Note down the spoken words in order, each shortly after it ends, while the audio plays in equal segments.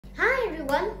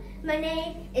everyone, my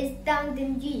name is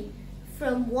Đ돕NG DUY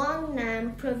from Quảng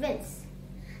Nam province.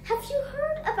 Have you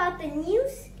heard about the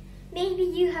news? Maybe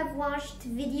you have watched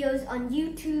videos on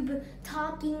YouTube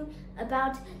talking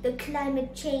about the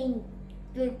climate change.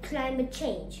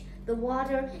 The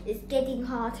water is getting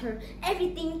hotter.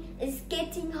 Everything is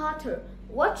getting hotter.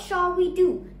 What shall we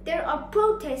do? There are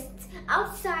protests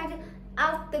outside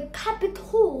the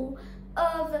capital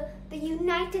of the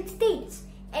United States,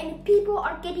 and people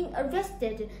are getting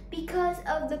arrested because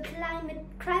of the climate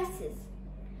crisis.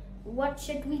 What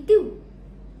should we do?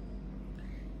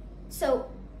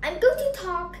 So I'm going to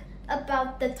talk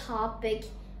about the topic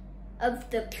of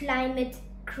the climate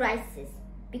crisis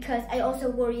because I also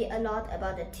worry a lot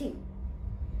about it too.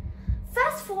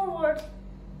 Fast forward,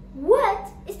 what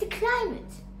is the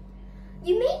climate?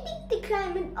 You may think the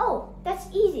climate, oh, that's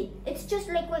easy, it's just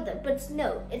like weather, but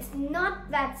no, it's not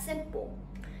that simple.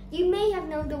 You may have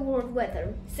known the word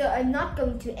weather, so I'm not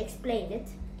going to explain it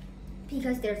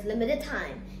because there's limited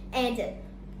time. And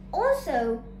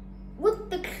also, with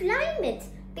the climate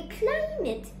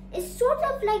is sort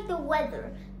of like the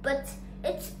weather, but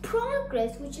it's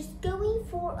progress which is going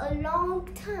for a long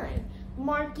time,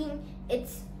 marking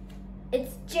its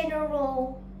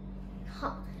general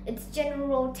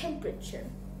temperature.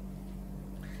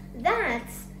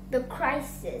 That's the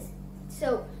crisis.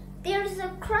 So there's a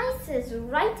crisis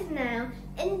right now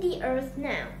in the earth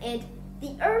now, and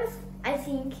the earth, I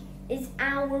think, is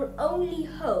our only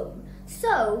home.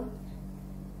 So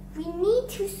we need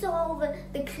to solve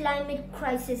the climate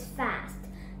crisis fast,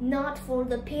 not for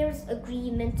the Paris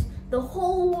Agreement the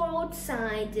whole world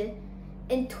signed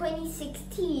in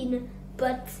 2016,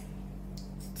 but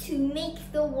to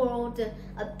make the world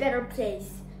a better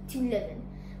place to live in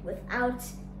without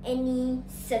any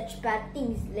such bad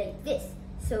things like this,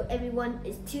 so everyone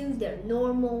is to their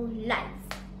normal life.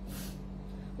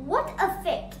 What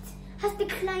effect has the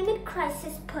climate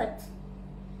crisis put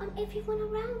on everyone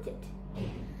around it?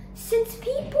 Since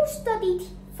people studied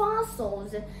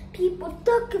fossils, people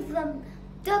dug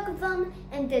them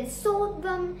and then sold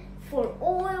them for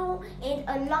oil, and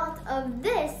a lot of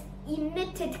this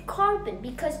emitted carbon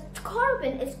because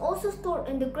carbon is also stored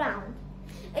in the ground.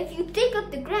 If you dig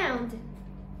up the ground,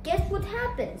 guess what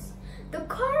happens? The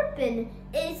carbon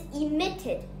is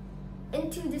emitted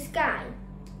into the sky.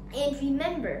 And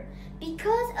remember,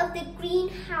 because of the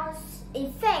greenhouse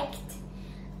effect,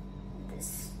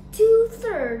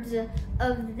 2/3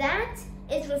 of that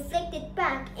is reflected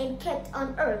back and kept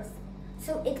on Earth.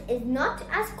 So it is not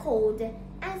as cold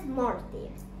as Mars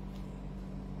is.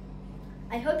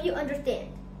 I hope you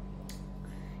understand.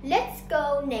 Let's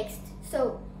go next.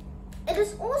 So it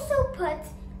is also put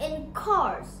in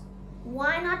cars.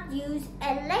 Why not use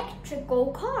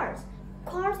electrical cars?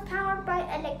 Cars powered by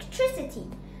electricity.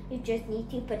 You just need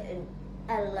to put in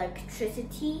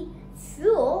electricity,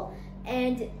 fuel,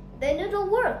 and then it'll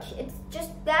work. It's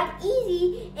just that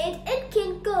easy, and it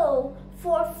can go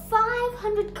for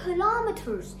 500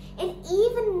 kilometers and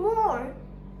even more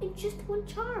in just one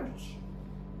charge.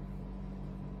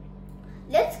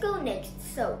 Let's go next.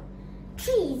 So,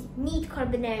 trees need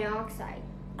carbon dioxide.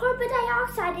 Carbon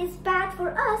dioxide is bad for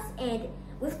us, and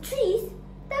with trees,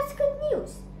 that's good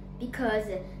news because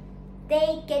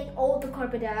they get all the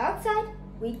carbon dioxide,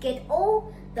 we get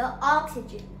all the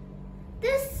oxygen.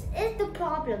 This is the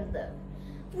problem though.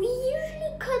 We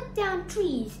usually cut down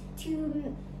trees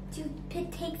to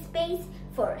take space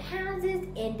for houses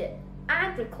and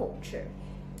agriculture.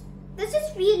 This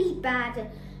is really bad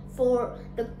for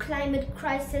the climate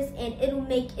crisis, and it'll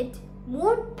make it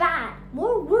more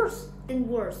worse than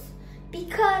worse,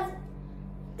 because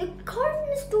the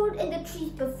carbon stored in the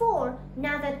trees before,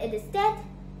 now that it is dead,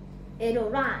 it'll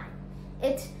rot.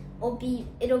 It'll be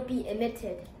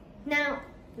emitted. Now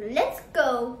let's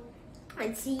go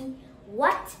and see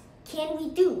what can we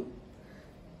do.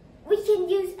 We can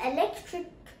use electric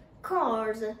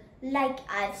cars like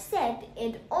I've said,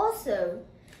 and also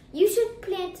you should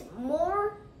plant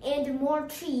more and more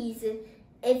trees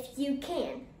if you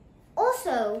can.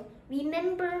 Also,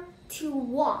 remember to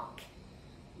walk.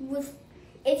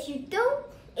 If you don't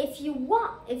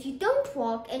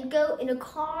walk and go in a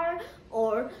car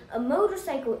or a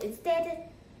motorcycle instead,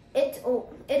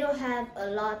 it'll have a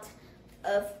lot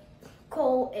of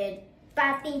coal and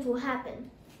bad things will happen.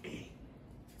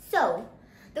 So,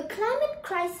 the climate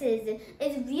crisis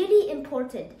is really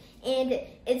important, and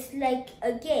it's like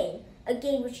a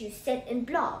game which you set in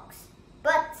blocks.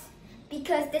 But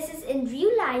because this is in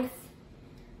real life,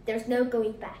 there's no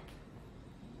going back.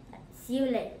 See you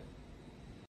later.